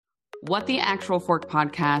What the Actual Fork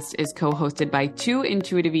podcast is co-hosted by two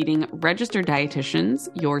intuitive eating registered dietitians,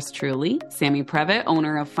 yours truly, Sammy Previtt,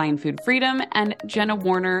 owner of Fine Food Freedom, and Jenna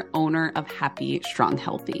Warner, owner of Happy Strong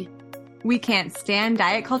Healthy. We can't stand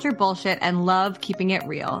diet culture bullshit and love keeping it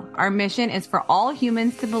real. Our mission is for all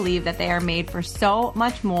humans to believe that they are made for so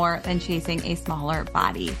much more than chasing a smaller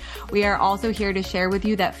body. We are also here to share with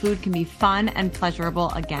you that food can be fun and pleasurable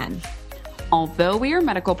again. Although we are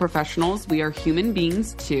medical professionals, we are human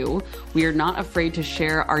beings too. We are not afraid to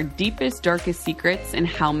share our deepest, darkest secrets and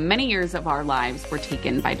how many years of our lives were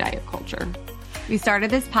taken by diet culture. We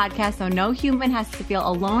started this podcast so no human has to feel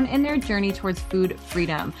alone in their journey towards food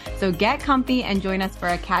freedom. So get comfy and join us for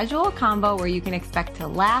a casual combo where you can expect to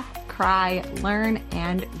laugh, cry, learn,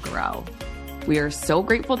 and grow. We are so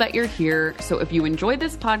grateful that you're here. So if you enjoyed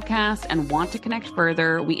this podcast and want to connect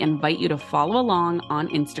further, we invite you to follow along on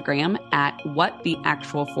Instagram at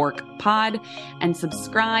WhatTheActualForkPod and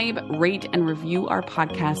subscribe, rate, and review our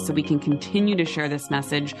podcast so we can continue to share this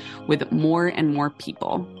message with more and more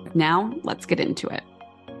people. Now, let's get into it.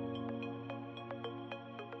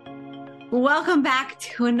 Welcome back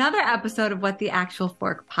to another episode of What the Actual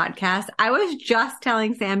Fork podcast. I was just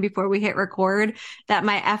telling Sam before we hit record that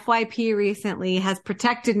my FYP recently has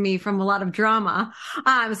protected me from a lot of drama.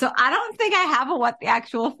 So I don't think I have a What the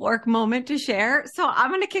Actual Fork moment to share. So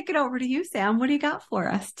I'm going to kick it over to you, Sam. What do you got for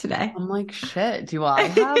us today? I'm like, shit, do I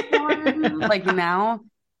have one? Like now,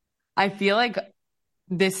 I feel like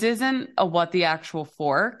this isn't a What the Actual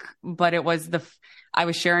Fork, but it was I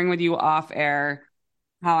was sharing with you off air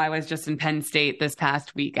how I was just in Penn State this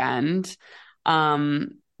past weekend.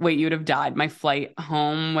 Wait, you'd have died. My flight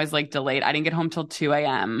home was like delayed. I didn't get home till 2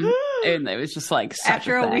 a.m. And it was just like such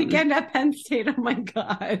after a weekend at Penn State. Oh my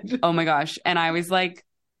God. Oh my gosh. And I was like,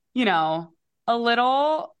 you know, a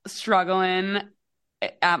little struggling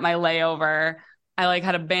at my layover. I like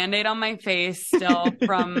had a Band-Aid on my face still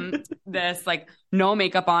from this, like no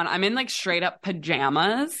makeup on. I'm in like straight up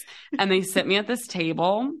pajamas and they sit me at this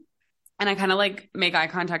table. And I kind of like make eye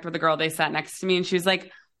contact with the girl. They sat next to me and she was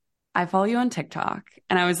like, I follow you on TikTok.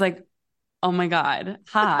 And I was like, oh my God,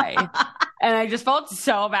 hi. And I just felt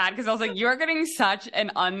so bad because I was like, you're getting such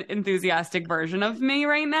an unenthusiastic version of me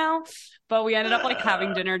right now. But we ended up like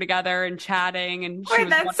having dinner together and chatting. And she was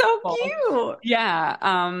that's wonderful. So cute.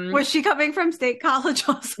 Yeah. Was she coming from State College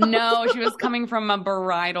also? No, she was coming from a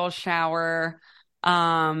bridal shower.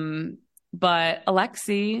 But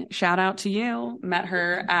Alexi, shout out to you, met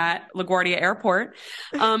her at LaGuardia Airport.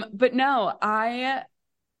 But no,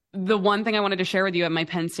 the one thing I wanted to share with you at my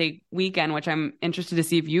Penn State weekend, which I'm interested to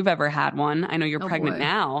see if you've ever had one. I know you're pregnant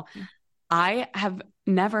now. I have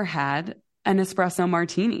never had an espresso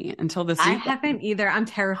martini until this weekend. I haven't either. I'm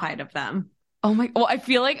terrified of them. Oh my, well, I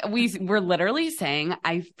feel like we're literally saying,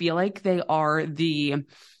 I feel like they are the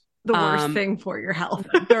worst thing for your health.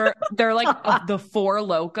 They're like the Four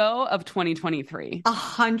Loko of 2023.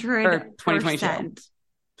 100%. Or 2022.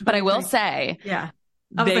 But I will say, yeah.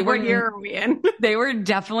 What year are we in? They were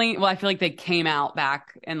definitely, well, I feel like they came out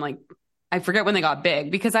back and like, I forget when they got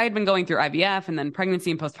big because I had been going through IVF and then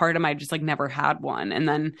pregnancy and postpartum. I just like never had one. And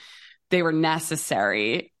then they were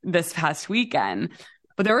necessary this past weekend.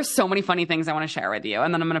 But there were so many funny things I want to share with you.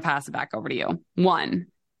 And then I'm going to pass it back over to you. One,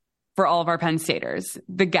 for all of our Penn Staters,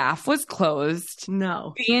 the gaff was closed.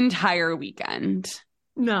 No. The entire weekend.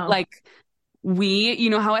 No. Like you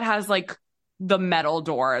know how it has like the metal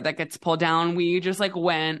door that gets pulled down? We just like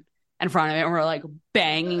went in front of it and we're like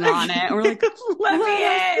banging on it. And we're like, let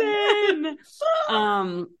me in.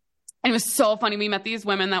 And it was so funny. We met these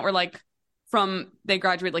women that were like they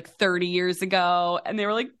graduated like 30 years ago and they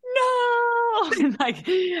were like, no. And like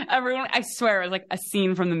everyone, I swear it was like a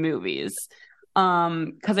scene from the movies.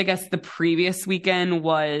 Cause I guess the previous weekend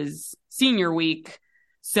was senior week.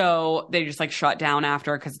 So they just like shut down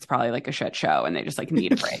after cause it's probably like a shit show and they just like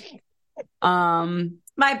need a break. My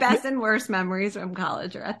best and worst memories from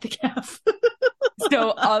college are at the gaff. So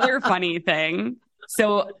other funny thing.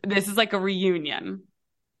 So this is like a reunion,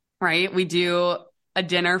 right? We do a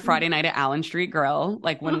dinner Friday night at Allen Street Grill.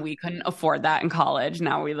 Like when we couldn't afford that in college.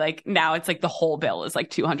 Now it's like the whole bill is like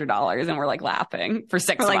 $200 and we're like laughing for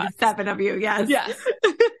 6 months. Like 7 of you. Yes. Yes.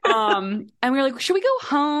 And we were like, should we go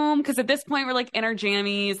home? Cause at this point we're like in our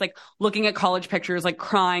jammies, like looking at college pictures, like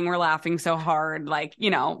crying. We're laughing so hard, like,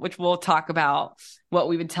 you know, which we'll talk about what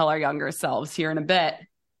we would tell our younger selves here in a bit.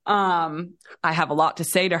 I have a lot to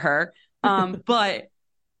say to her. But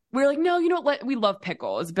we're like, no, you know what? We love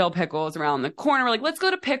Pickles. Bill Pickles around the corner. We're like, let's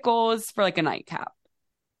go to Pickles for like a nightcap.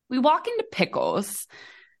 We walk into Pickles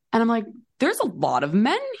and I'm like, there's a lot of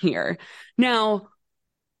men here. Now,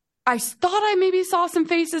 I thought I maybe saw some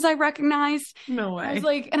faces I recognized. No way. I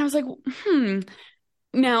was like,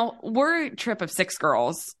 Now, we're a trip of 6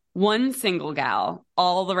 girls, 1 single gal,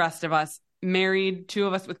 all the rest of us married, 2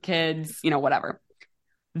 of us with kids, whatever.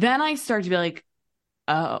 Then I start to be like,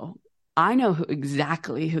 oh, I know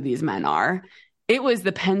exactly who these men are. It was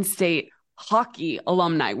the Penn State hockey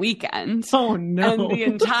alumni weekend. Oh, no. And the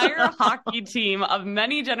entire hockey team of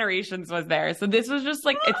many generations was there. So this was just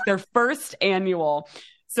like, it's their first annual.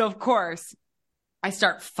 So, of course, I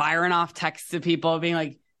start firing off texts to people being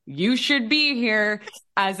like, you should be here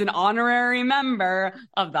as an honorary member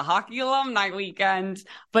of the hockey alumni weekend.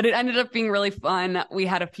 But it ended up being really fun. We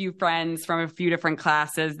had a few friends from a few different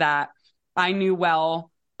classes that I knew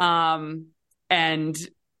well. And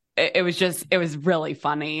it was really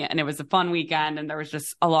funny, and it was a fun weekend, and there was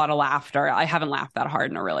just a lot of laughter. I haven't laughed that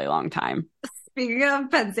hard in a really long time. Speaking of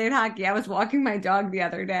Penn State hockey, I was walking my dog the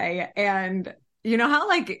other day, and you know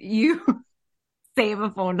how you save a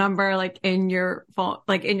phone number in your phone,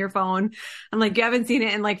 and you haven't seen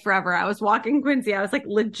it in forever. I was walking Quincy. I was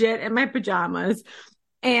legit in my pajamas,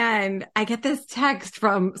 and I get this text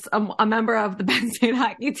from a member of the Penn State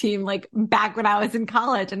hockey team back when I was in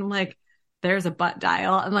college, and I'm like, there's a butt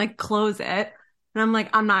dial, and close it. And I'm like,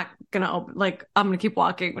 I'm not gonna open, I'm gonna keep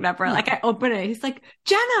walking, whatever. I open it. He's like,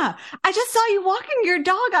 Jenna, I just saw you walking your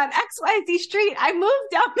dog on XYZ street. I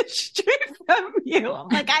moved down the street from you. I'm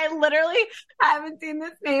like, I literally haven't seen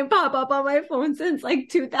this name pop up on my phone since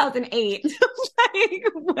 2008.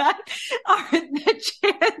 What are the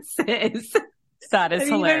chances? That is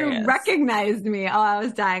hilarious. Even recognized me. Oh, I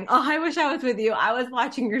was dying. Oh, I wish I was with you. I was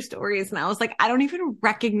watching your stories, and I was like, I don't even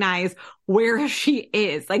recognize where she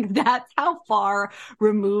is. That's how far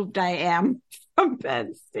removed I am from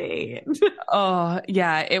Penn State. Oh,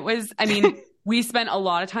 yeah. It was, we spent a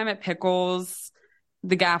lot of time at Pickles.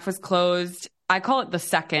 The gaff was closed. I call it the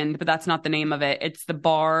Second, but that's not the name of it. It's the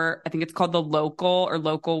bar. I think it's called the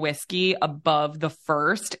Local Whiskey above the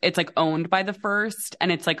First. It's owned by the First,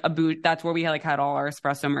 and it's a boot. That's where we had all our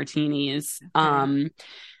espresso martinis. Okay.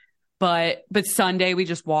 But Sunday we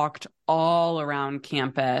just walked all around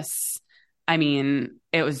campus. It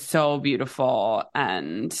was so beautiful,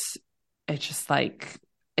 and it's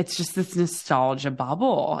just this nostalgia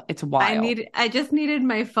bubble. It's wild. I just needed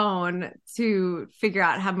my phone to figure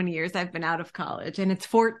out how many years I've been out of college, and it's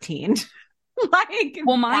 14.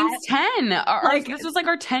 Well, mine's 10. This was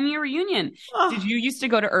our 10-year reunion. Oh. Did you used to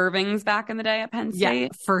go to Irving's back in the day at Penn State? Yeah,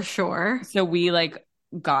 for sure. So we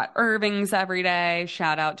got Irving's every day.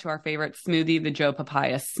 Shout out to our favorite smoothie, the Joe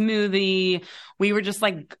Papaya smoothie. We were just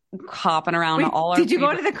hopping around all our. Did you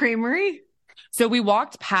go to the creamery? So we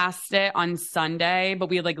walked past it on Sunday, but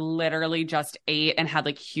we literally just ate and had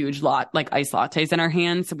huge iced lattes in our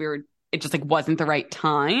hands. So it just wasn't the right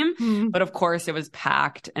time. Mm-hmm. But of course it was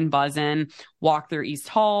packed and buzzing. Walked through East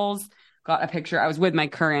Halls, got a picture. I was with my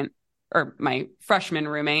freshman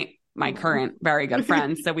roommate, my current very good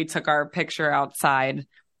friend. So we took our picture outside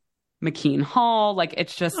McKean Hall.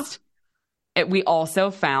 It's just, we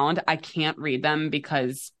also found, I can't read them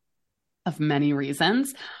because of many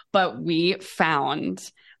reasons, but we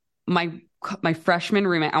found my freshman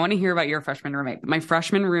roommate. I want to hear about your freshman roommate. My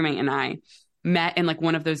freshman roommate and I met in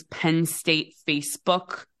one of those Penn State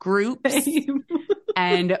Facebook groups.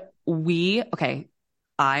 And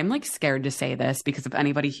I'm scared to say this because if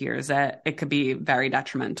anybody hears it, it could be very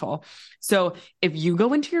detrimental. So if you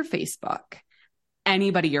go into your Facebook,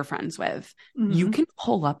 anybody you're friends with, mm-hmm. you can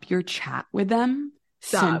pull up your chat with them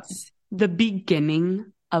since the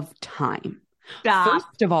beginning of time. Stop.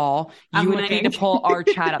 First of all, you and I need to pull our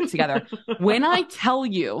chat up together. When I tell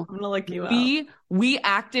you, I'm gonna look you up. We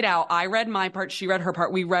acted out. I read my part. She read her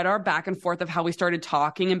part. We read our back and forth of how we started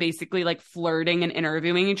talking and basically flirting and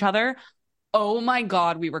interviewing each other. Oh my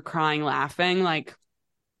God, we were crying, laughing.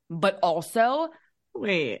 But also,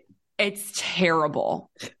 wait, it's terrible.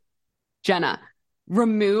 Jenna,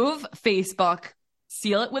 remove Facebook,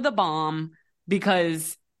 seal it with a bomb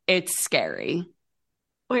because it's scary.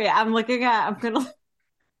 Wait, I'm gonna.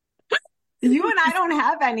 You and I don't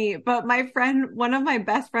have any, but my friend, one of my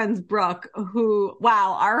best friends, Brooke,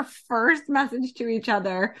 our first message to each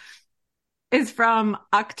other is from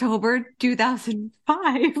October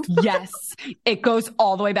 2005. Yes, it goes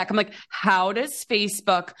all the way back. I'm like, how does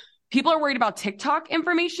Facebook? People are worried about TikTok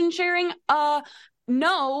information sharing.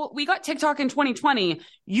 No, we got TikTok in 2020.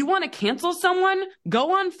 You want to cancel someone?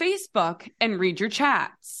 Go on Facebook and read your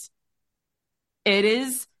chats.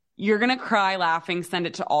 You're going to cry laughing, send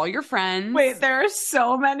it to all your friends. Wait, there are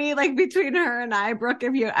so many, between her and I, Brooke,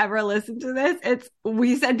 if you ever listen to this,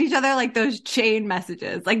 we send each other those chain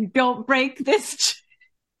messages, don't break this.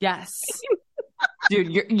 Yes.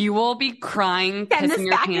 Dude, you will be crying, Send pissing this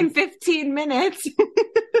your back in pants. 15 minutes.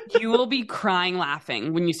 You will be crying,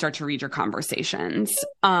 laughing when you start to read your conversations.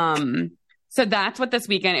 So that's what this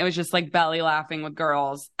weekend, it was just like belly laughing with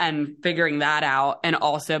girls and figuring that out, and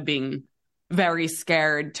also being very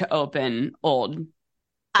scared to open old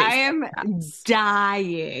I am chats.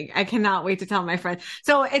 dying. I cannot wait to tell my friends.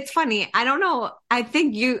 So it's funny. I don't know. I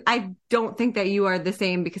don't think that you are the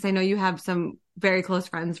same, because I know you have some very close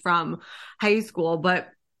friends from high school, but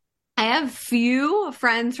I have few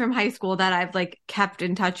friends from high school that I've like kept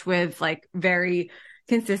in touch with like very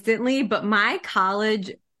consistently, but my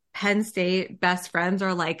college Penn State best friends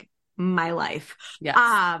are like my life. Yes.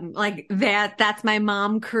 Like that's my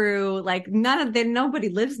mom crew. Like nobody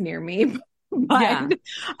lives near me. But, Yeah.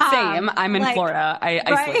 Same. I'm in like, Florida. I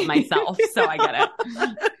isolate myself, so I get it.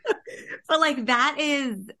 But like that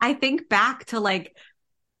is, I think back to like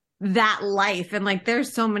that life, and like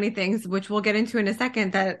there's so many things which we'll get into in a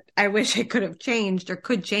second that I wish I could have changed or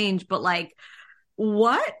could change, but like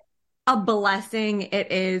what a blessing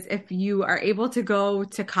it is if you are able to go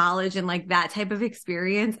to college and like that type of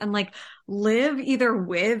experience and like live either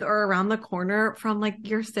with or around the corner from like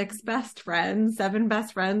your 6 best friends, 7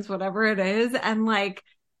 best friends, whatever it is, and like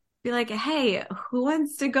be like, hey, who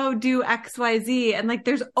wants to go do XYZ? And like,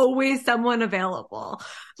 there's always someone available.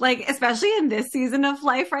 Like, especially in this season of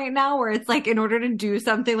life right now, where it's like, in order to do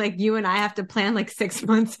something, like you and I have to plan like 6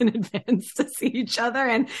 months in advance to see each other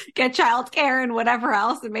and get childcare and whatever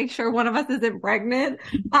else and make sure one of us isn't pregnant.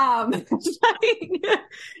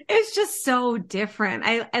 It's just so different.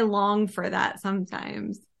 I long for that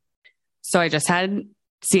sometimes. So I just had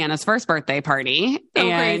Sienna's first birthday party, So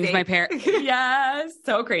and crazy. my parents, yes,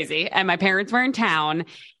 so crazy. And my parents were in town,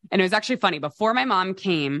 and it was actually funny. Before my mom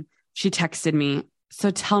came, she texted me,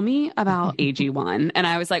 so tell me about AG1. And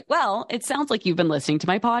I was like, well, it sounds like you've been listening to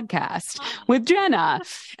my podcast with Jenna.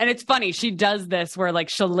 And it's funny. She does this where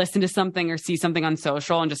like, she'll listen to something or see something on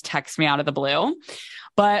social and just text me out of the blue.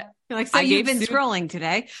 But You're like, so you've been scrolling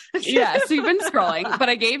today. Yeah, so you've been scrolling, but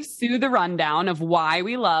I gave Sue the rundown of why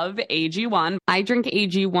we love AG1. I drink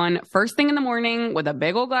AG1 first thing in the morning with a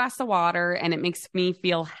big old glass of water, and it makes me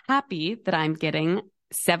feel happy that I'm getting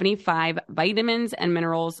 75 vitamins and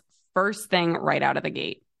minerals first thing right out of the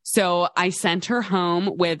gate. So I sent her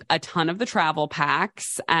home with a ton of the travel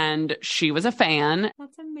packs, and she was a fan.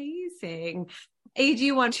 That's amazing.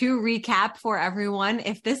 AG1, to recap for everyone,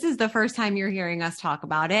 if this is the first time you're hearing us talk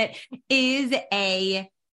about it, is a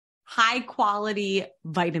high quality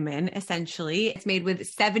vitamin, essentially. It's made with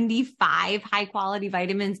 75 high quality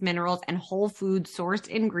vitamins, minerals, and whole food sourced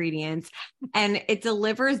ingredients. And it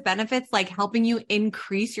delivers benefits like helping you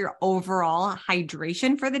increase your overall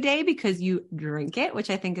hydration for the day because you drink it, which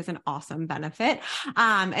I think is an awesome benefit.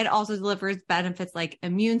 It also delivers benefits like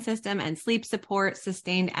immune system and sleep support,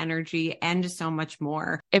 sustained energy, and so much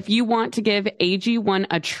more. If you want to give AG1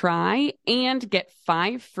 a try and get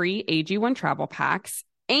 5 free AG1 travel packs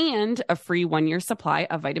and a free 1-year supply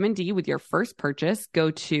of vitamin D with your first purchase,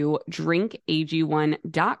 go to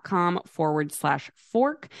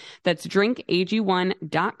drinkag1.com/fork. That's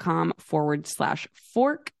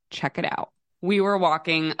drinkag1.com/fork. Check it out. We were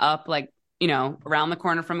walking up, like, around the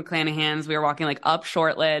corner from McClanahan's. We were walking like up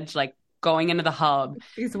Shortledge, like going into the hub.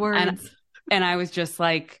 These words. And I was just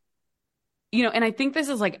like, and I think this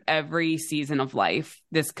is like every season of life,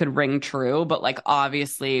 this could ring true. But like,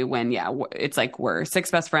 obviously when, it's like we're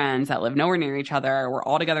 6 best friends that live nowhere near each other. We're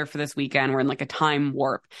all together for this weekend. We're in like a time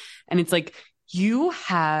warp. And it's like, you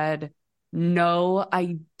had no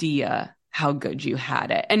idea how good you had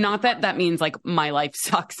it. And not that that means like my life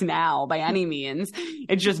sucks now by any means.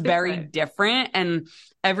 It's just very different. And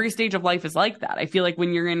every stage of life is like that. I feel like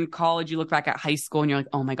when you're in college, you look back at high school and you're like,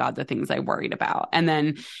 oh my God, the things I worried about. And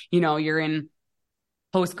then, you're in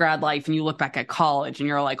post-grad life and you look back at college and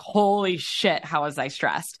you're like, holy shit, how was I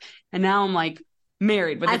stressed? And now I'm like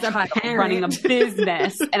married with a child, running a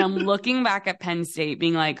business. And I'm looking back at Penn State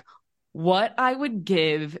being like, what I would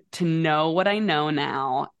give to know what I know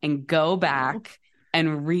now and go back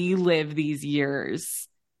and relive these years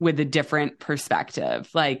with a different perspective.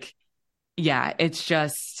 Like, yeah, it's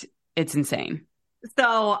insane.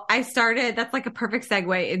 So that's like a perfect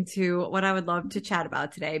segue into what I would love to chat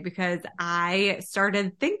about today, because I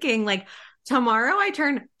started thinking like tomorrow I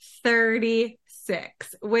turn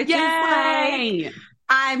 36, which is like,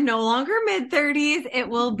 I'm no longer mid 30s. It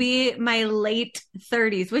will be my late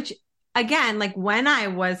 30s, which again, like when I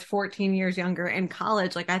was 14 years younger in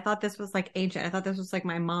college, like I thought this was like ancient. I thought this was like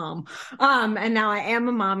my mom. And now I am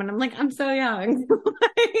a mom and I'm like, I'm so young.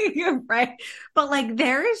 Like, right. But like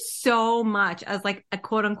there is so much as like a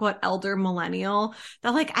quote unquote elder millennial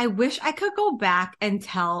that like I wish I could go back and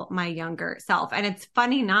tell my younger self. And it's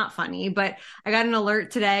funny, not funny, but I got an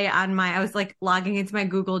alert today on I was like logging into my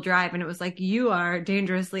Google Drive and it was like, you are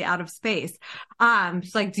dangerously out of space.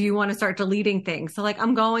 It's like, do you want to start deleting things? So like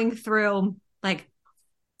I'm going through like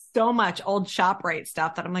so much old ShopRite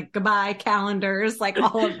stuff that I'm like, goodbye calendars, like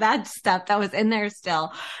all of that stuff that was in there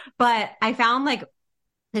still. But I found like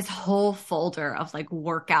this whole folder of like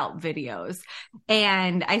workout videos.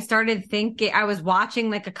 And I started thinking, I was watching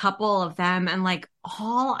like a couple of them and like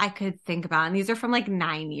all I could think about, and these are from like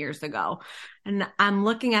 9 years ago. And I'm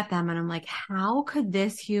looking at them and I'm like, how could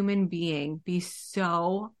this human being be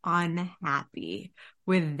so unhappy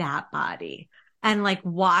with that body? And like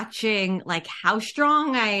watching like how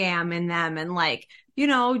strong I am in them and like, you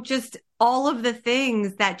know, just all of the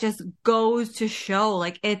things that just goes to show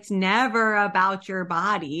like it's never about your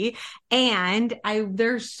body. And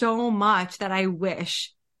there's so much that I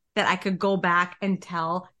wish that I could go back and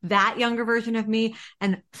tell that younger version of me,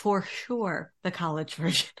 and for sure the college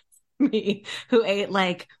version of me who ate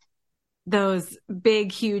like those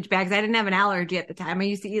big, huge bags. I didn't have an allergy at the time. I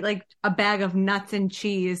used to eat like a bag of nuts and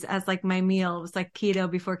cheese as like my meal. It was like keto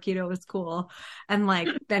before keto was cool, and like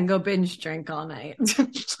then go binge drink all night.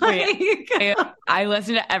 I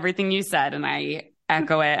listened to everything you said and I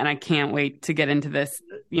echo it, and I can't wait to get into this,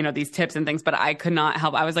 you know, these tips and things, but I could not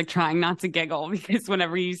help. I was like trying not to giggle because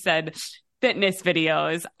whenever you said fitness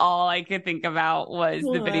videos, all I could think about was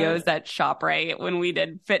the videos at ShopRite when we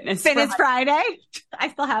did Fitness Friday. I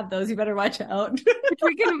still have those. You better watch out.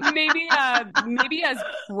 We can maybe as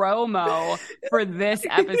promo for this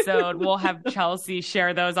episode, we'll have Chelsea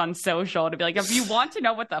share those on social to be like, if you want to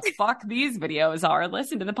know what the fuck these videos are,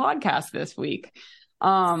 listen to the podcast this week.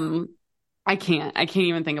 I can't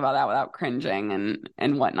even think about that without cringing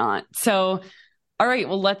and whatnot. So all right,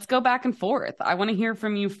 well, let's go back and forth. I want to hear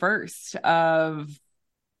from you first of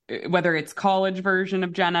whether it's college version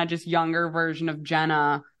of Jenna, just younger version of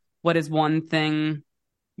Jenna. What is one thing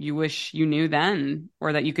you wish you knew then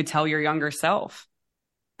or that you could tell your younger self?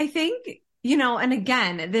 I think, you know, and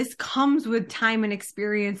again, this comes with time and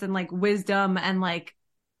experience and like wisdom and like,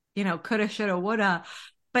 you know, coulda, shoulda, woulda.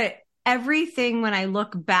 But everything when I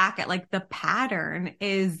look back at like the pattern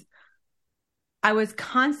is I was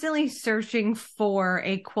constantly searching for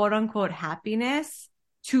a quote unquote happiness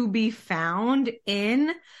to be found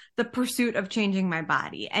in the pursuit of changing my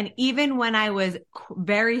body. And even when I was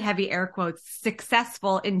very heavy air quotes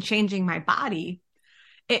successful in changing my body,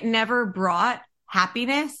 it never brought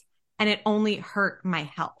happiness and it only hurt my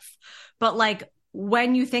health. But like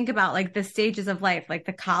when you think about like the stages of life, like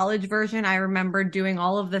the college version, I remember doing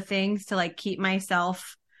all of the things to like keep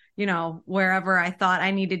myself, you know, wherever I thought I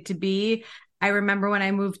needed to be. I remember when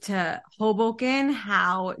I moved to Hoboken,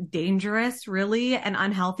 how dangerous really and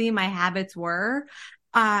unhealthy my habits were.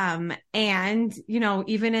 And, you know,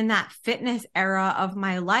 even in that fitness era of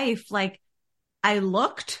my life, like I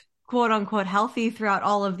looked quote unquote healthy throughout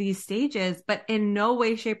all of these stages, but in no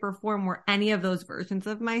way, shape or form were any of those versions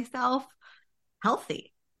of myself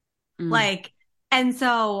healthy. Like, and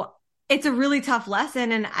so it's a really tough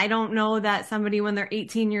lesson. And I don't know that somebody when they're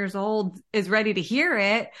 18 years old is ready to hear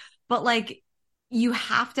it, but like, you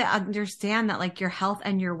have to understand that like your health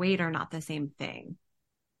and your weight are not the same thing.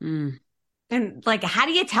 And like, how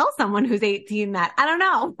do you tell someone who's 18 that? I don't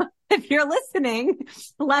know. If you're listening,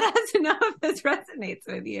 let us know if this resonates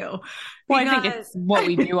with you. Well, I think it's what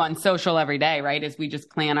we do on social every day, right? Is we just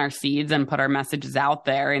plant our seeds and put our messages out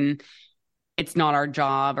there. And it's not our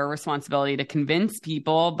job or responsibility to convince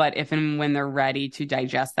people, but if and when they're ready to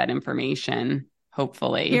digest that information,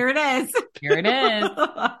 hopefully. Here it is. Here it is.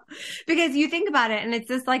 Because you think about it and it's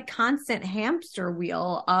this like constant hamster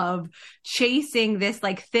wheel of chasing this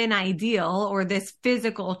like thin ideal or this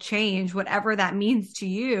physical change, whatever that means to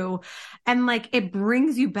you. And like it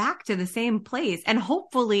brings you back to the same place. And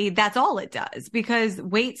hopefully that's all it does, because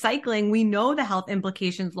weight cycling, we know the health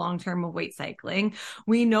implications long-term of weight cycling.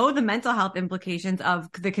 We know the mental health implications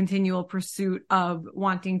of the continual pursuit of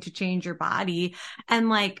wanting to change your body. And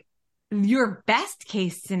like, your best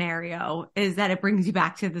case scenario is that it brings you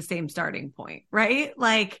back to the same starting point, right?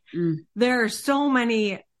 Like there are so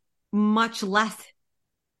many much less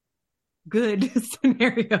good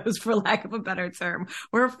scenarios, for lack of a better term.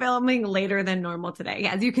 We're filming later than normal today.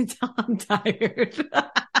 As you can tell, I'm tired.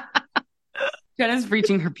 Jenna's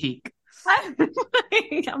reaching her peak.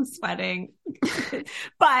 I'm sweating.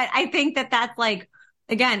 But I think that that's like,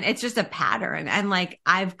 again, it's just a pattern. And like,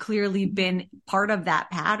 I've clearly been part of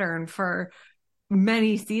that pattern for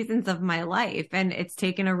many seasons of my life. And it's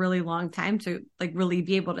taken a really long time to like really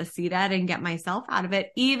be able to see that and get myself out of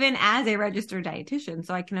it, even as a registered dietitian.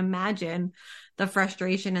 So I can imagine the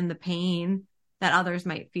frustration and the pain that others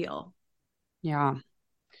might feel. Yeah.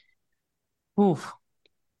 Oof.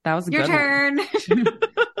 That was a Your good turn.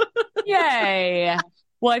 Yay.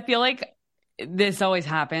 Well, I feel like this always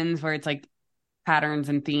happens where it's like patterns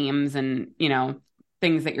and themes and, you know,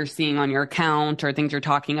 things that you're seeing on your account or things you're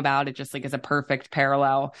talking about. It just like is a perfect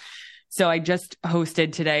parallel. So I just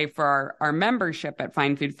hosted today for our membership at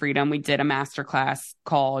Find Food Freedom. We did a masterclass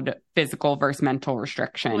called Physical versus Mental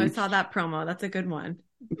Restriction. Oh, I saw that promo. That's a good one.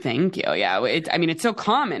 Thank you. Yeah. It's so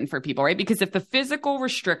common for people, right? Because if the physical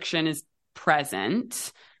restriction is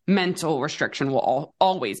present, mental restriction will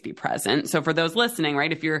always be present. So for those listening,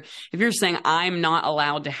 right, if you're saying I'm not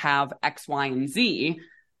allowed to have X, Y, and Z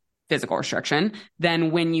physical restriction,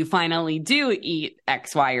 then when you finally do eat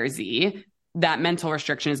X, Y, or Z, that mental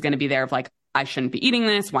restriction is going to be there of like, I shouldn't be eating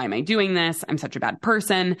this. Why am I doing this? I'm such a bad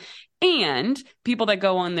person. And people that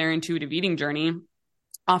go on their intuitive eating journey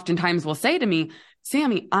oftentimes will say to me,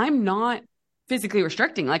 Sammy, I'm not physically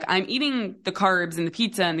restricting. Like I'm eating the carbs and the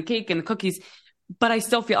pizza and the cake and the cookies, but I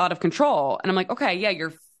still feel out of control. And I'm like, okay, yeah,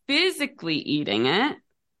 you're physically eating it,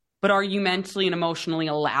 but are you mentally and emotionally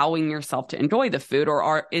allowing yourself to enjoy the food?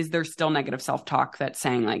 Or is there still negative self-talk that's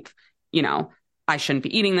saying like, you know, I shouldn't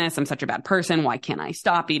be eating this. I'm such a bad person. Why can't I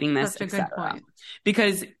stop eating this? That's a good point.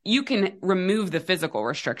 Because you can remove the physical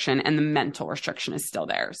restriction and the mental restriction is still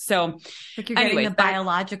there. So like you're getting the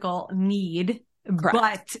biological need, correct.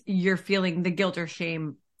 But you're feeling the guilt or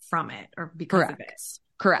shame from it or because correct. of it.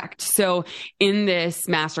 Correct. So in this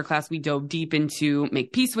masterclass, we dove deep into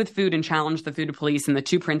make peace with food and challenge the food police and the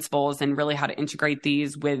two principles and really how to integrate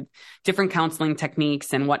these with different counseling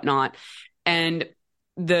techniques and whatnot. And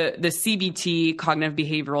the CBT, cognitive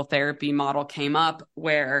behavioral therapy model came up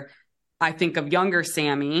where I think of younger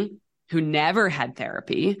Sammy who never had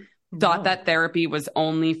therapy, thought that therapy was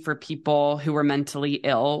only for people who were mentally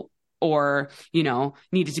ill or, you know,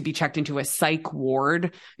 needed to be checked into a psych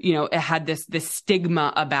ward. You know, it had this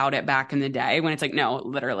stigma about it back in the day when it's like, no,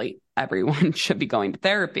 literally everyone should be going to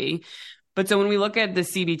therapy. But so when we look at the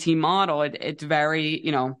CBT model, it's very,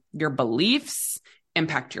 you know, your beliefs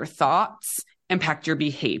impact your thoughts, impact your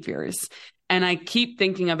behaviors. And I keep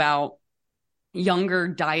thinking about younger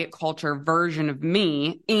diet culture version of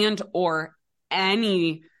me and or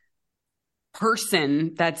any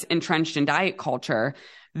person that's entrenched in diet culture.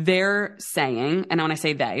 They're saying, and when I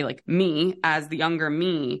say they, like me as the younger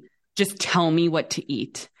me, just tell me what to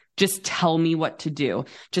eat. Just tell me what to do.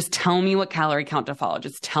 Just tell me what calorie count to follow.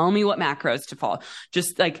 Just tell me what macros to follow.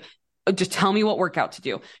 Just tell me what workout to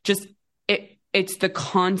do. It's the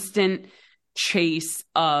constant chase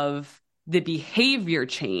of the behavior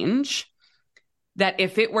change that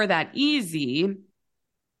if it were that easy,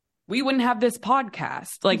 we wouldn't have this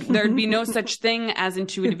podcast. Like there'd be no such thing as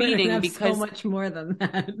intuitive eating because so much more than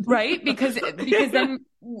that. Right? Because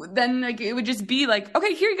then like it would just be like,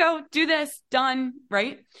 okay, here you go, do this, done.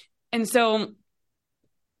 Right. And so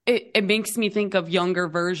it makes me think of younger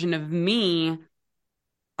version of me.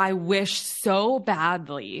 I wish so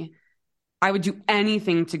badly I would do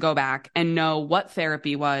anything to go back and know what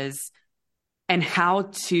therapy was and how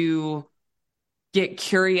to get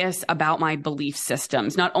curious about my belief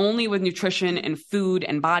systems, not only with nutrition and food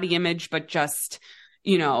and body image, but just,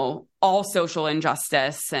 you know, all social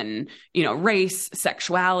injustice and, you know, race,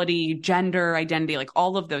 sexuality, gender identity, like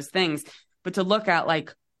all of those things. But to look at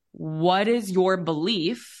like, what is your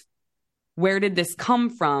belief? Where did this come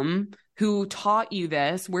from? Who taught you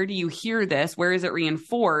this? Where do you hear this? Where is it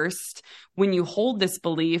reinforced? When you hold this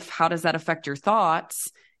belief, how does that affect your thoughts?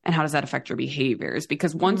 And how does that affect your behaviors?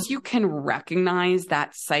 Because once you can recognize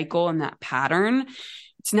that cycle and that pattern,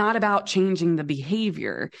 it's not about changing the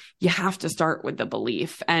behavior. You have to start with the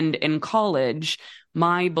belief. And in college,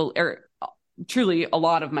 truly a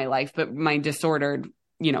lot of my life, but my disordered,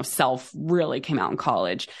 you know, self really came out in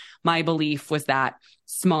college. My belief was that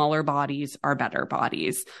smaller bodies are better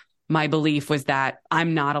bodies. My belief was that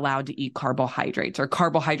I'm not allowed to eat carbohydrates or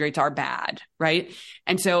carbohydrates are bad, right?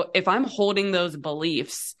 And so if I'm holding those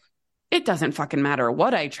beliefs, it doesn't fucking matter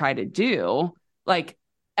what I try to do. Like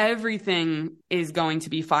everything is going to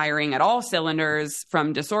be firing at all cylinders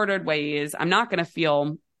from disordered ways. I'm not going to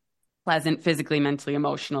feel pleasant physically, mentally,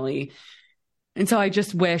 emotionally. And so I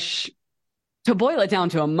just wish, to boil it down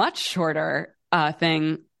to a much shorter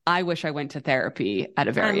thing, I wish I went to therapy at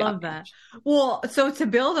a very young age. I love that. Well, so to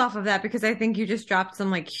build off of that, because I think you just dropped some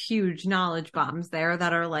like huge knowledge bombs there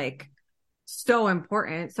that are like so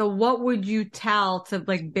important. So what would you tell to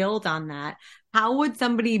like build on that? How would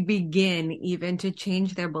somebody begin even to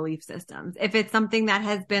change their belief systems? If it's something that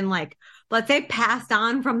has been like, let's say passed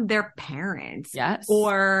on from their parents, Yes,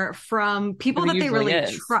 or from people that they really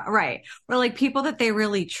trust, right? Or like people that they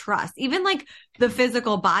really trust, even like the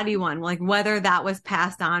physical body one, like whether that was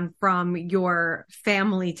passed on from your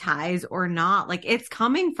family ties or not, like it's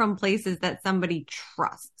coming from places that somebody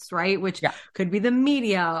trusts, right? Which could be the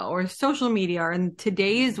media or social media, or in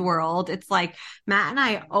today's world, it's like Matt and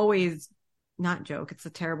I always not joke, it's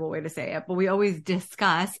a terrible way to say it, but we always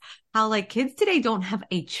discuss how like kids today don't have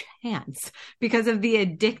a chance because of the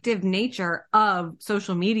addictive nature of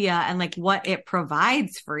social media and like what it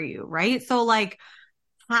provides for you, right? So like,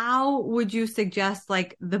 how would you suggest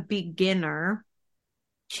like the beginner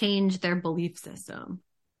change their belief system?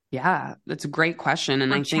 Yeah, that's a great question.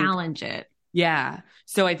 And I think challenge it. Yeah.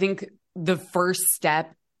 So I think the first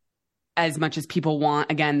step, as much as people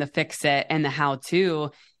want, again, the fix it and the how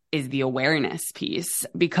to, is the awareness piece,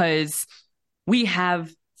 because we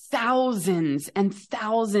have thousands and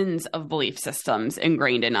thousands of belief systems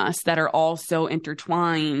ingrained in us that are all so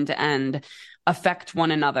intertwined and affect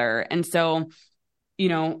one another. And so, you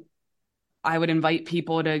know, I would invite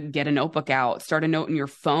people to get a notebook out, start a note in your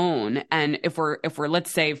phone. And if we're,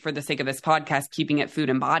 let's say for the sake of this podcast, keeping it food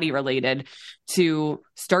and body related, to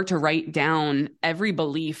start to write down every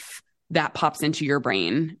belief that pops into your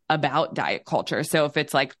brain about diet culture. So if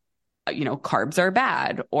it's like, you know, carbs are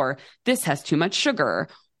bad, or this has too much sugar,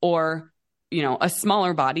 or, you know, a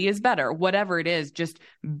smaller body is better, whatever it is, just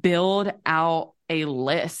build out a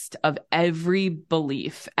list of every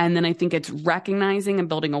belief. And then I think it's recognizing and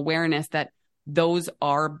building awareness that those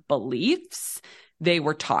are beliefs. They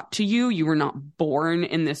were taught to you. You were not born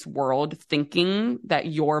in this world thinking that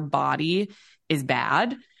your body is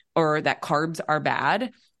bad or that carbs are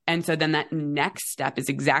bad. And so then that next step is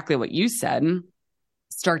exactly what you said.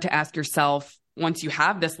 Start to ask yourself, once you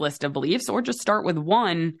have this list of beliefs, or just start with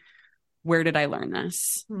one, where did I learn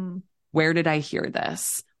this? Where did I hear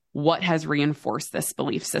this? What has reinforced this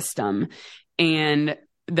belief system? And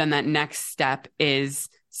then that next step is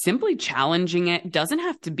simply challenging it. Doesn't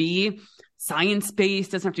have to be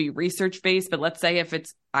science-based, doesn't have to be research-based, but let's say if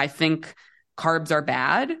it's, I think carbs are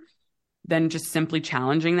bad, then just simply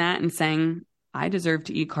challenging that and saying, I deserve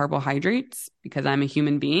to eat carbohydrates because I'm a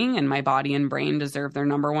human being and my body and brain deserve their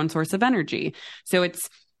number one source of energy. So it's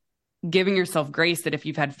giving yourself grace that if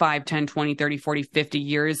you've had 5, 10, 20, 30, 40, 50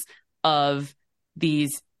 years of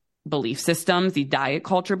these belief systems, the diet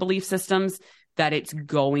culture belief systems, that it's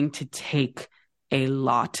going to take a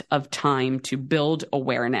lot of time to build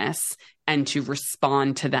awareness and to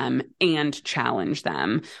respond to them and challenge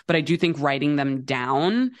them. But I do think writing them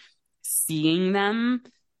down, seeing them,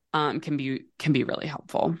 can be really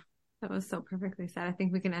helpful. That was so perfectly said. I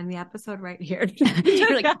think we can end the episode right here.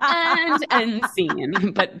 You're like, and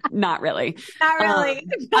scene, but not really. Not really.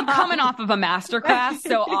 I'm coming off of a masterclass,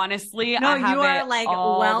 so honestly, no, I have you are like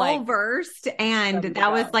well versed, and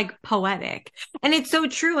that was like poetic, and it's so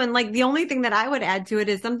true. And like the only thing that I would add to it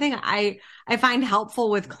is something I find helpful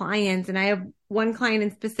with clients, and I have one client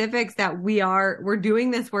in specifics that we're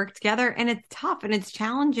doing this work together, and it's tough and it's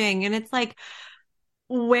challenging, and it's like,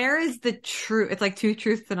 where is the truth? It's like two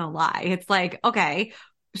truths and a lie. It's like, okay,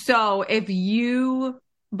 so if you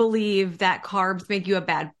believe that carbs make you a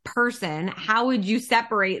bad person, how would you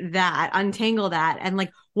separate that, untangle that? And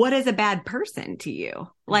like, what is a bad person to you?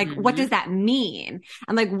 Like, what does that mean?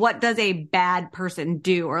 And like, what does a bad person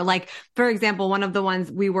do? Or like, for example, one of the ones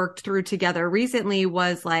we worked through together recently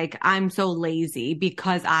was like, I'm so lazy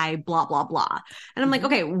because I blah, blah, blah. And I'm like,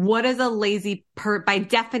 okay, what is a lazy by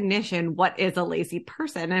definition, what is a lazy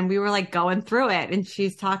person? And we were like going through it, and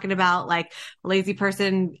she's talking about like lazy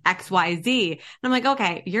person XYZ. And I'm like,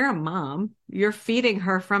 okay, you're a mom. You're feeding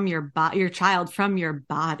her from your child from your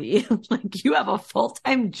body. Like you have a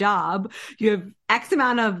full-time job. You have X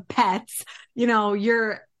amount of pets, you know,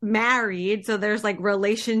 you're married. So there's like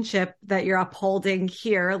relationship that you're upholding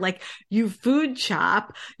here. Like you food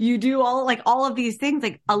shop, you do all of these things.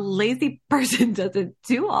 Like a lazy person doesn't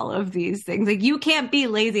do all of these things. Like you can't be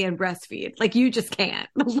lazy and breastfeed. Like you just can't.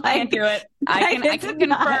 Like, can't do it. I can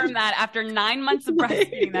confirm that after 9 months of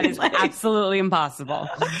breastfeeding, that is absolutely impossible.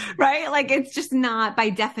 Right? Like it's just not, by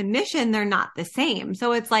definition, they're not the same.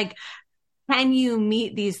 So it's like, can you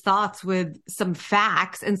meet these thoughts with some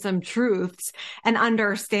facts and some truths and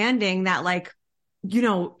understanding that, like, you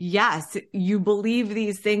know, yes, you believe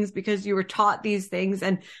these things because you were taught these things,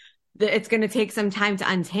 and it's going to take some time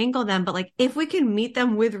to untangle them. But like, if we can meet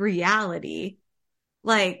them with reality,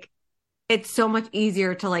 like it's so much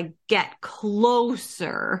easier to like get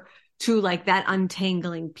closer to like that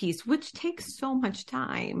untangling piece, which takes so much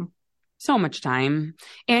time. So much time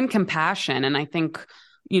and compassion. And I think,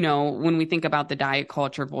 when we think about the diet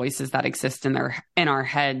culture voices that exist in our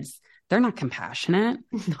heads, they're not compassionate.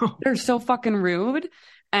 No. They're so fucking rude.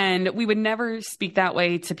 And we would never speak that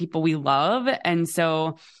way to people we love. And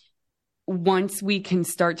so once we can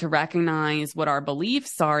start to recognize what our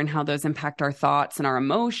beliefs are and how those impact our thoughts and our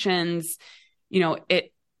emotions,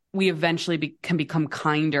 we eventually can become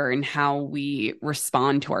kinder in how we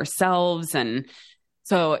respond to ourselves. And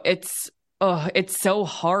so it's so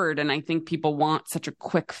hard. And I think people want such a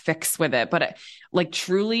quick fix with it. But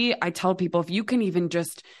truly, I tell people, if you can even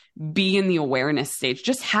just be in the awareness stage,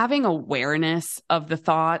 just having awareness of the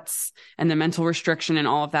thoughts and the mental restriction and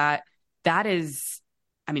all of that,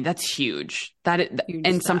 that's huge.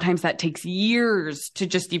 And sometimes that takes years to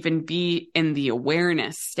just even be in the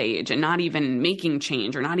awareness stage and not even making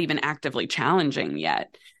change or not even actively challenging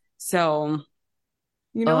yet. So,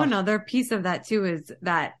 another piece of that too is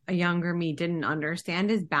that a younger me didn't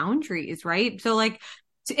understand is boundaries, right? So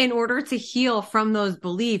in order to heal from those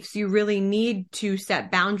beliefs, you really need to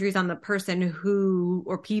set boundaries on the person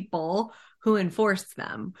or people who enforce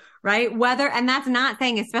them, right? And that's not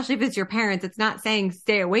saying, especially if it's your parents, it's not saying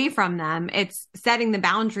stay away from them. It's setting the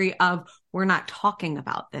boundary of, we're not talking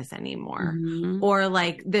about this anymore. Mm-hmm. Or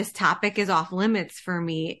this topic is off limits for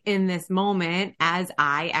me in this moment as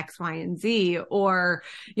I X, Y, and Z, or,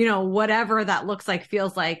 whatever that looks like,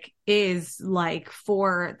 feels like, is like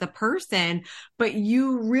for the person, but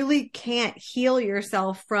you really can't heal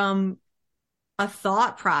yourself from a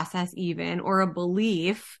thought process even, or a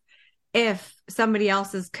belief, if somebody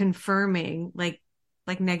else is confirming like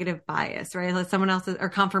negative bias, right? Like someone else's, or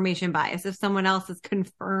confirmation bias, if someone else is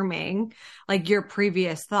confirming like your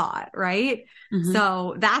previous thought, right? Mm-hmm.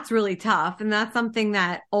 So that's really tough. And that's something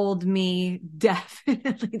that old me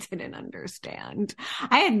definitely didn't understand.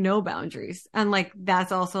 I had no boundaries. And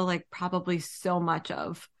that's also probably so much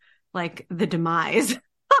of the demise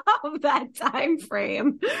of that time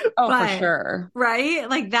frame. Oh, for sure.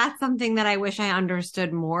 Right? That's something that I wish I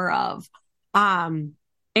understood more of.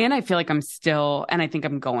 And I feel like I'm still, and I think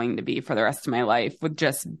I'm going to be for the rest of my life, with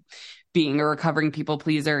just being a recovering people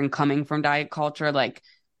pleaser and coming from diet culture.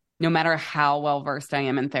 No matter how well versed I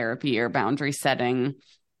am in therapy or boundary setting,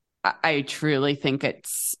 I truly think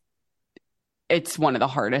it's one of the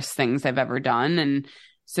hardest things I've ever done. And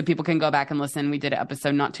so people can go back and listen. We did an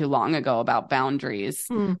episode not too long ago about boundaries.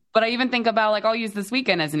 But I even think about I'll use this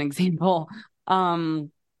weekend as an example. I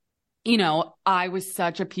was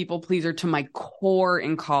such a people pleaser to my core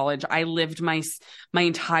in college. I lived my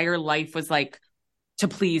entire life was to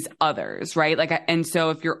please others, right? And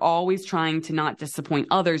so if you're always trying to not disappoint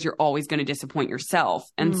others, you're always going to disappoint yourself.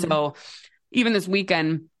 And so even this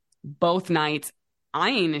weekend, both nights,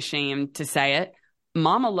 I ain't ashamed to say it,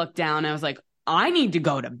 Mama looked down and I was like, I need to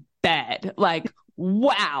go to bed.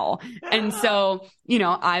 Wow. And so,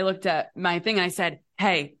 I looked at my thing and I said,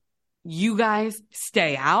 hey, you guys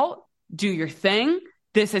stay out, do your thing.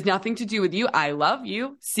 This has nothing to do with you. I love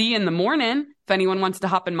you. See you in the morning. If anyone wants to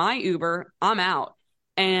hop in my Uber, I'm out.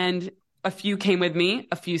 And a few came with me.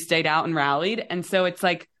 A few stayed out and rallied. And so it's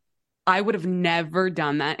I would have never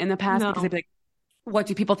done that in the past because I'd be like, what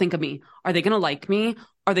do people think of me? Are they going to like me?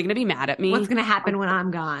 Are they going to be mad at me? What's going to happen when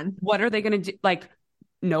I'm gone? What are they going to do?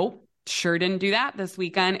 Nope, sure didn't do that this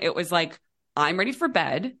weekend. It was I'm ready for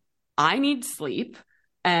bed. I need sleep.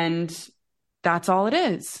 And that's all it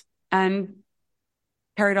is. And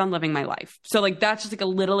carried on living my life. So that's just a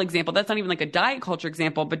little example. That's not even a diet culture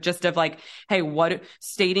example, but just of hey,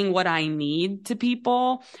 stating what I need to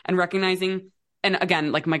people and recognizing. And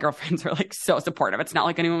again, my girlfriends are so supportive. It's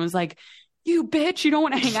not anyone was you bitch, you don't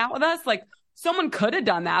want to hang out with us. Someone could have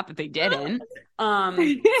done that, but they didn't.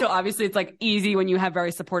 So obviously it's easy when you have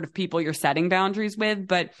very supportive people you're setting boundaries with,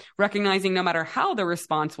 but recognizing no matter how the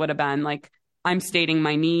response would have been, I'm stating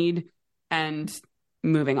my need and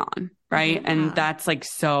moving on. Right. Yeah. And that's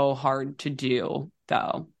so hard to do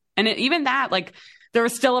though. And even that, there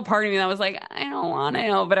was still a part of me that was I don't want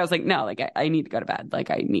to, but I was no, I need to go to bed.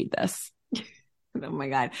 I need this. Oh my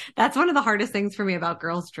God. That's one of the hardest things for me about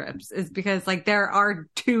girls trips is because there are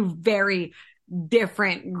two very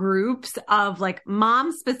different groups of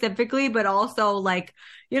moms specifically, but also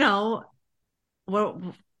what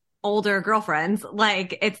older girlfriends.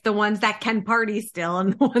 Like it's the ones that can party still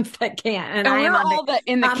and the ones that can't. And I am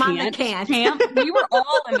in the can't camp. We were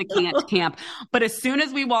all in the can't camp. But as soon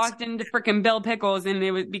as we walked into freaking Bill Pickles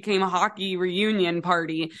and became a hockey reunion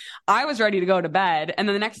party, I was ready to go to bed. And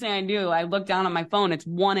then the next thing I do, I look down on my phone. It's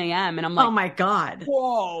 1 a.m. and I'm like, oh my God.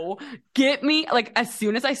 Whoa, get me. Like as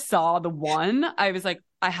soon as I saw the one, I was like,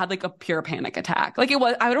 I had like a pure panic attack. Like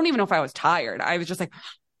I don't even know if I was tired. I was just like,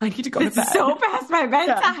 I need to go to bed. So past my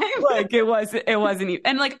bedtime. Yeah. Like it wasn't even,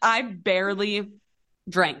 and like I barely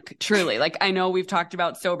drank, truly. Like I know we've talked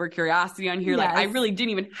about sober curiosity on here. Yes. Like I really didn't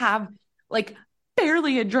even have like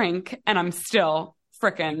barely a drink and I'm still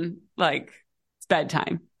freaking like it's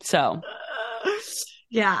bedtime. So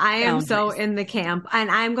yeah, I am boundaries. so in the camp and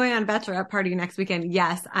I'm going on a bachelorette party next weekend.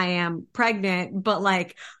 Yes, I am pregnant, but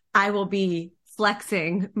like I will be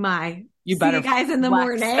flexing my you better guys in the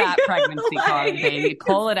morning. That pregnancy card, baby.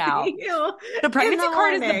 Pull it out. The pregnancy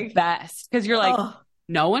card is the best because you're like,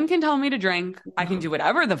 no one can tell me to drink. I can do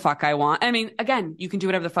whatever the fuck I want. I mean, again, you can do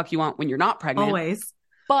whatever the fuck you want when you're not pregnant. Always.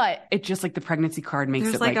 But it's just like the pregnancy card makes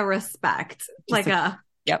There's it like a respect. Like a...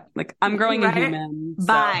 Yep. Like I'm growing a human. So.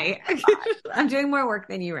 Bye. I'm doing more work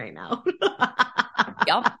than you right now.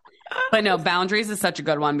 Yep. But no, boundaries is such a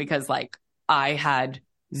good one because like I had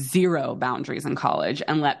zero boundaries in college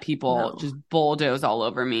and let people just bulldoze all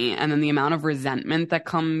over me. And then the amount of resentment that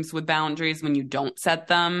comes with boundaries when you don't set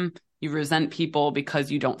them, you resent people because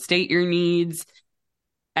you don't state your needs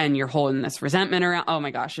and you're holding this resentment around. Oh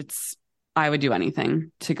my gosh, I would do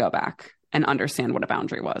anything to go back and understand what a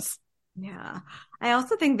boundary was. Yeah. I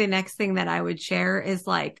also think the next thing that I would share is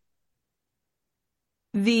like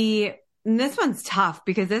and this one's tough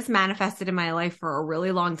because this manifested in my life for a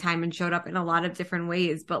really long time and showed up in a lot of different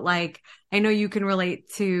ways. But like, I know you can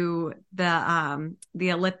relate to the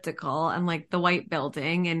elliptical and like the white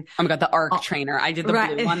building and oh my God, the arc trainer. I did the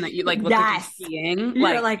blue one that you like look at skiing.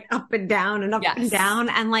 You're like up and down and up and down.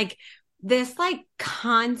 And like this like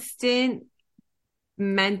constant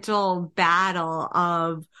mental battle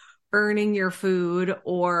of earning your food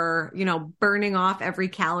or, you know, burning off every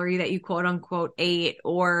calorie that you quote unquote ate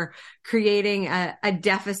or creating a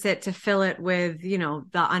deficit to fill it with, you know,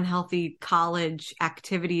 the unhealthy college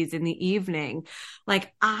activities in the evening.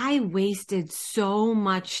 Like I wasted so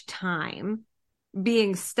much time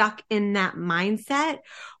being stuck in that mindset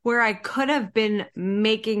where I could have been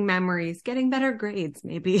making memories, getting better grades,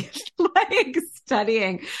 maybe like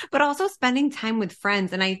studying, but also spending time with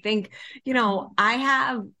friends. And I think, you know, I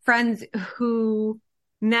have friends who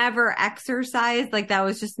never exercised, like that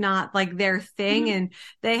was just not like their thing. Mm-hmm. And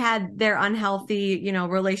they had their unhealthy, you know,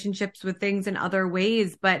 relationships with things in other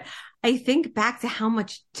ways. But I think back to how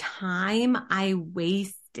much time I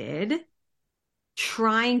wasted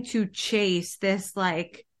trying to chase this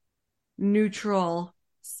like neutral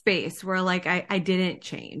space where like I didn't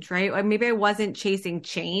change, right? Maybe I wasn't chasing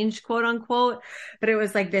change, quote unquote, but it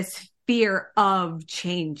was like this fear of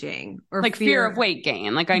changing or like fear of weight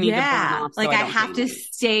gain. Like I need to burn off. So like I have to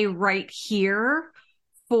stay right here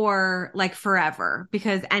for like forever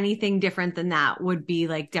because anything different than that would be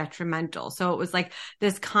like detrimental. So it was like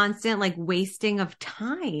this constant like wasting of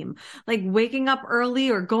time, like waking up early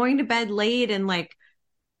or going to bed late and like,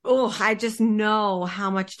 oh, I just know how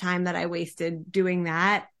much time that I wasted doing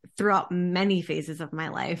that throughout many phases of my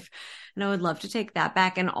life. And I would love to take that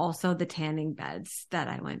back. And also the tanning beds that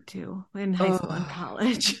I went to in high school and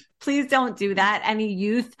college. Please don't do that. Any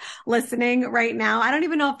youth listening right now, I don't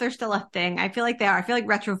even know if they're still a thing. I feel like they are. I feel like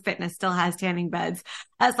Retro Fitness still has tanning beds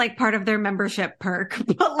as like part of their membership perk,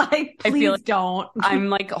 but like, please don't. I'm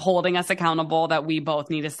like holding us accountable that we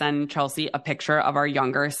both need to send Chelsea a picture of our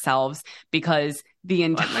younger selves because the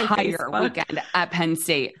entire weekend at Penn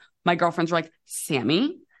State, my girlfriends were like,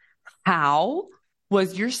 Sammy, how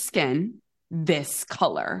was your skin this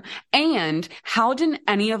color? And how didn't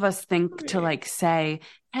any of us think to like say,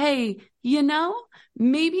 hey, you know,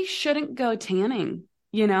 maybe shouldn't go tanning,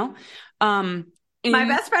 you know? My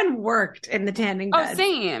best friend worked in the tanning bed. Oh,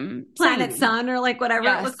 same. Planet Sun or like whatever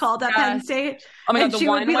it was called at Penn State. Oh my God, and she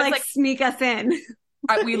would be like, sneak us in.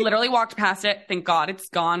 We literally walked past it. Thank God it's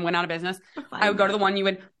gone, went out of business. I would go to the one you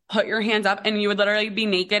would put your hands up and you would literally be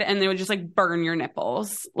naked and they would just like burn your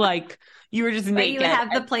nipples. Like you were just naked. You would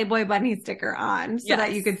have the Playboy bunny sticker on so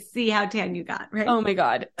that you could see how tan you got, right? Oh my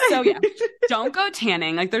God. So yeah, don't go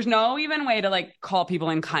tanning. Like there's no even way to like call people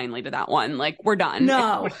in kindly to that one. Like we're done.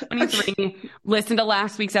 No. 23. Listen to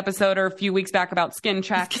last week's episode or a few weeks back about skin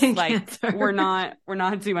checks. Cancer. we're not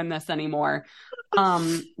doing this anymore.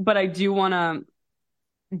 But I do want to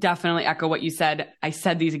definitely echo what you said. I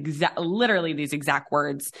said literally these exact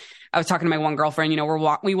words. I was talking to my one girlfriend,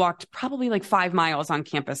 we walked probably like 5 miles on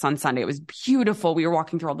campus on Sunday. It was beautiful. We were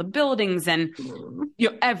walking through all the buildings and,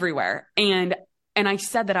 everywhere. And I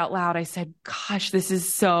said that out loud. I said, gosh, this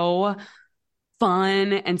is so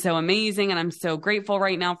fun and so amazing. And I'm so grateful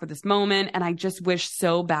right now for this moment. And I just wish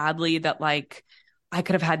so badly that like, I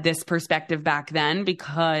could have had this perspective back then,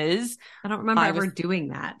 because I don't remember ever doing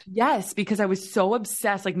that. Yes, because I was so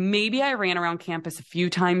obsessed. Like maybe I ran around campus a few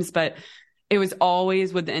times, but it was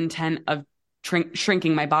always with the intent of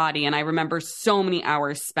shrinking my body. And I remember so many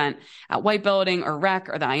hours spent at White Building or Rec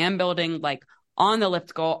or the IM building, like on the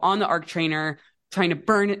elliptical, on the arc trainer, trying to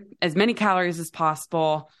burn as many calories as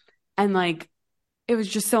possible. And like, it was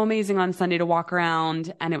just so amazing on Sunday to walk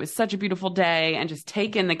around, and it was such a beautiful day and just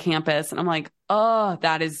take in the campus. And I'm like, oh,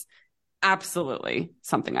 that is absolutely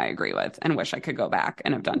something I agree with and wish I could go back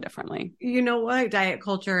and have done differently. You know what? Diet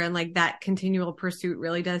culture and like that continual pursuit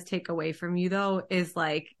really does take away from you, though, is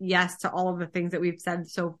like, yes, to all of the things that we've said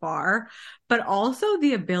so far, but also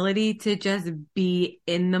the ability to just be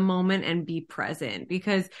in the moment and be present.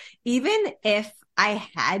 Because even if I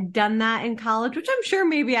had done that in college, which I'm sure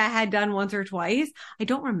maybe I had done once or twice, I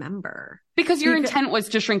don't remember. Because your intent was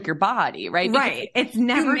to shrink your body, right? Right. It's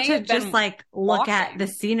never to just like look at the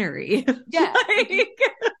scenery. Yeah.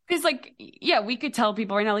 Because like, yeah, we could tell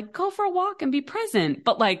people right now, like, go for a walk and be present.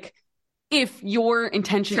 But like, if your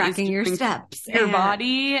intention tracking is to your steps, your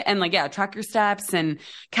body and like, yeah, track your steps and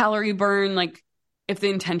calorie burn, like if the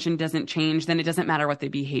intention doesn't change, then it doesn't matter what the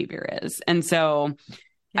behavior is. And so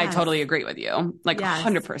I totally agree with you, like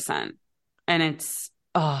 100%. And it's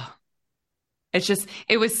just,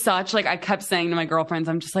 it was such like, I kept saying to my girlfriends,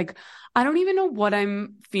 I'm just like, I don't even know what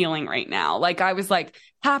I'm feeling right now. Like I was like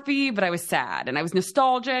happy, but I was sad, and I was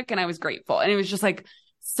nostalgic and I was grateful. And it was just like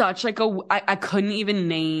such like I couldn't even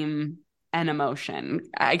name an emotion.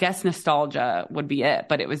 I guess nostalgia would be it,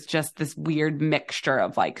 but it was just this weird mixture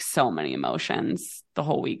of like so many emotions the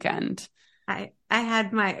whole weekend. I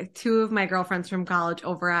had two of my girlfriends from college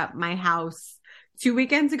over at my house 2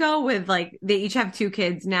 weekends ago with like, they each have 2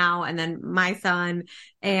 kids now. And then my son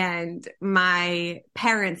and my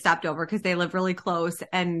parents stopped over because they live really close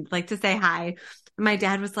and like to say hi. My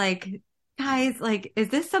dad was like, guys, like, is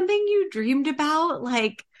this something you dreamed about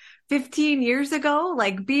like 15 years ago,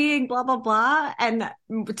 like being blah, blah, blah? And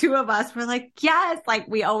 2 of us were like, yes, like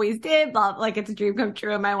we always did, blah, like it's a dream come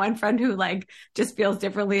true. And my one friend who like just feels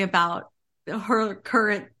differently about her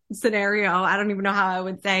current scenario, I don't even know how I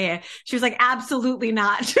would say it, she was like, absolutely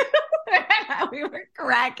not. We were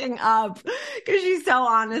cracking up because she's so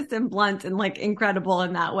honest and blunt and like incredible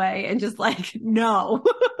in that way, and just like, no.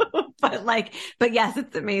 but yes,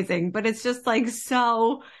 it's amazing. But it's just like it's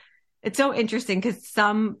so interesting because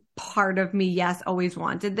some part of me, yes, always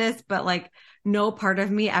wanted this, but like no part of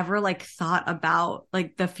me ever like thought about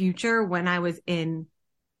like the future when I was in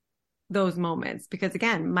those moments. Because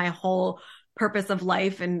again, my whole purpose of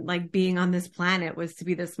life and like being on this planet was to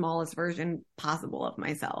be the smallest version possible of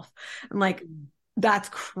myself. I'm like, that's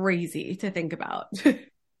crazy to think about.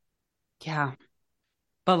 Yeah.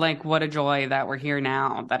 But like, what a joy that we're here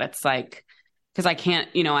now, that it's like, because I can't,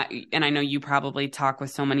 and I know you probably talk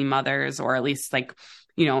with so many mothers, or at least like,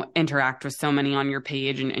 interact with so many on your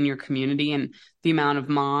page and in your community, and the amount of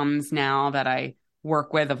moms now that I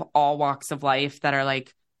work with of all walks of life that are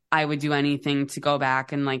like, I would do anything to go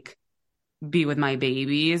back and like be with my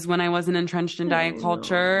babies when I wasn't entrenched in diet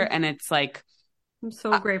culture. And it's like, I'm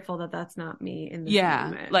so grateful that that's not me in this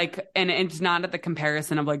moment. Like, and it's not at the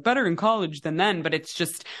comparison of like better in college than then, but it's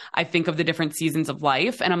just, I think of the different seasons of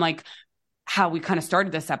life, and I'm like, how we kind of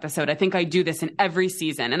started this episode, I think I do this in every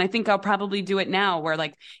season. And I think I'll probably do it now, where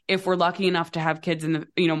like, if we're lucky enough to have kids in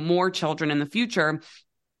the, more children in the future,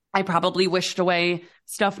 I probably wished away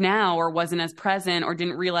stuff now, or wasn't as present, or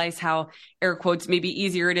didn't realize how, air quotes, maybe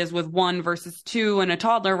easier it is with 1 versus 2 and a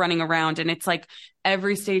toddler running around. And it's like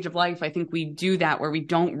every stage of life, I think we do that, where we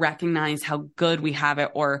don't recognize how good we have it,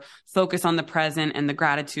 or focus on the present and the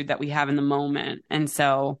gratitude that we have in the moment. And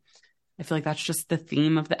so I feel like that's just the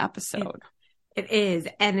theme of the episode. It is.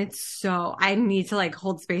 And I need to like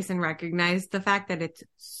hold space and recognize the fact that it's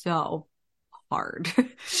so hard.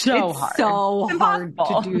 So hard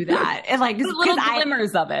to do that. And like, there's little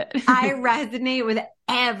glimmers of it. I resonate with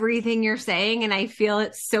everything you're saying, and I feel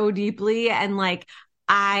it so deeply. And like,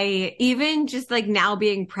 I even just like now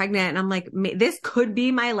being pregnant, and I'm like, this could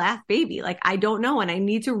be my last baby. Like, I don't know. And I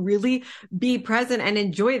need to really be present and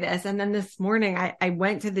enjoy this. And then this morning I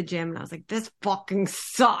went to the gym and I was like, this fucking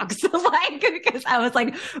sucks. Like, because I was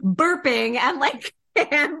like burping and like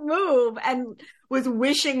can't move, and was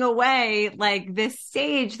wishing away like this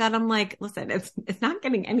stage that I'm like, listen, it's not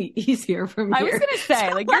getting any easier from here. I was going to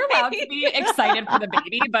say, like, you're allowed to be excited for the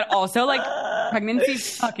baby, but also like pregnancy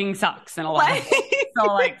fucking sucks in a lot of ways. So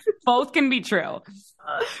like both can be true.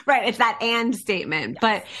 Right. It's that and statement,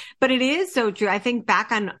 but it is so true. I think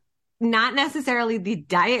back on not necessarily the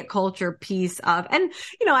diet culture piece of, and,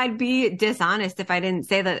 you know, I'd be dishonest if I didn't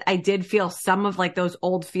say that I did feel some of like those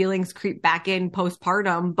old feelings creep back in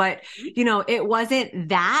postpartum, but, you know, it wasn't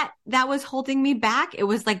that was holding me back. It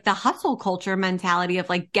was like the hustle culture mentality of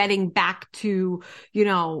like getting back to, you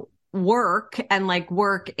know, work and like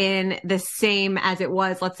work in the same as it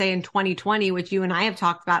was, let's say in 2020, which you and I have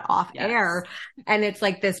talked about off air. And it's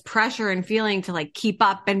like this pressure and feeling to like keep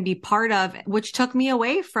up and be part of, which took me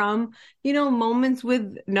away from, you know, moments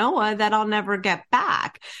with Noah that I'll never get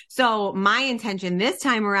back. So my intention this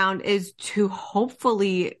time around is to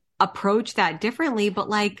hopefully approach that differently, but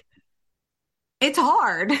like, it's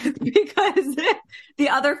hard because the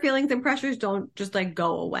other feelings and pressures don't just like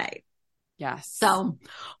go away. Yes. So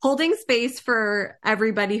holding space for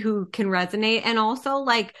everybody who can resonate. And also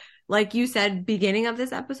like you said, beginning of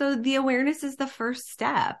this episode, the awareness is the first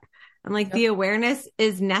step. And like the awareness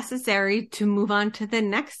is necessary to move on to the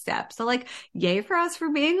next step. So like, yay for us for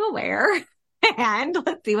being aware, and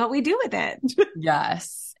let's see what we do with it.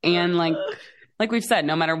 Yes. And like we've said,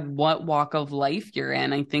 no matter what walk of life you're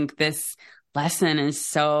in, I think this lesson is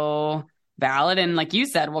so valid. And like you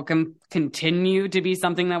said, will continue to be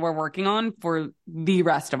something that we're working on for the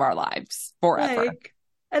rest of our lives forever. Like,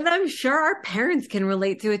 and I'm sure our parents can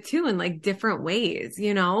relate to it too in like different ways,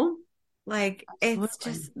 you know, like Absolutely. It's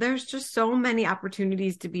just, there's just so many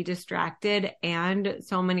opportunities to be distracted and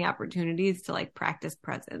so many opportunities to like practice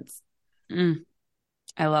presence.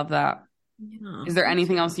 I love that. Yeah. Is there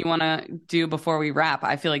anything else you want to do before we wrap?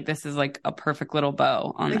 I feel like this is like a perfect little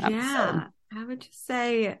bow on the episode. I would just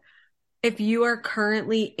say, if you are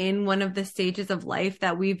currently in one of the stages of life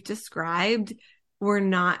that we've described,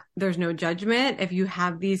 there's no judgment. If you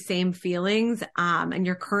have these same feelings, and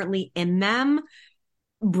you're currently in them,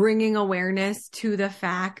 bringing awareness to the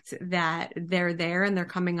fact that they're there and they're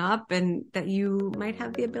coming up, and that you might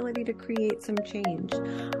have the ability to create some change,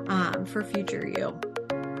 for future you.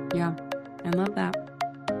 Yeah. I love that.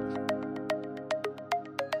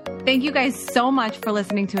 Thank you guys so much for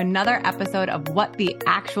listening to another episode of What the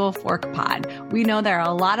Actual Fork Pod. We know there are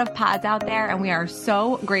a lot of pods out there, and we are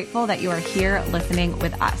so grateful that you are here listening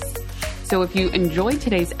with us. So if you enjoyed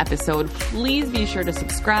today's episode, please be sure to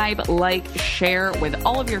subscribe, like, share with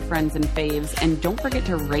all of your friends and faves, and don't forget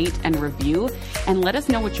to rate and review and let us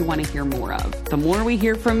know what you want to hear more of. The more we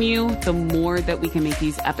hear from you, the more that we can make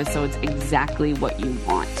these episodes exactly what you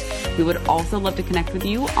want. We would also love to connect with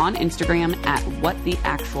you on Instagram at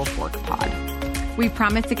WhatTheActualForkPod. We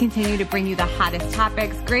promise to continue to bring you the hottest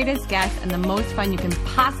topics, greatest guests, and the most fun you can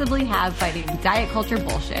possibly have fighting diet culture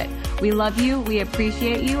bullshit. We love you, we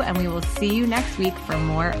appreciate you, and we will see you next week for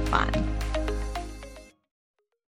more fun.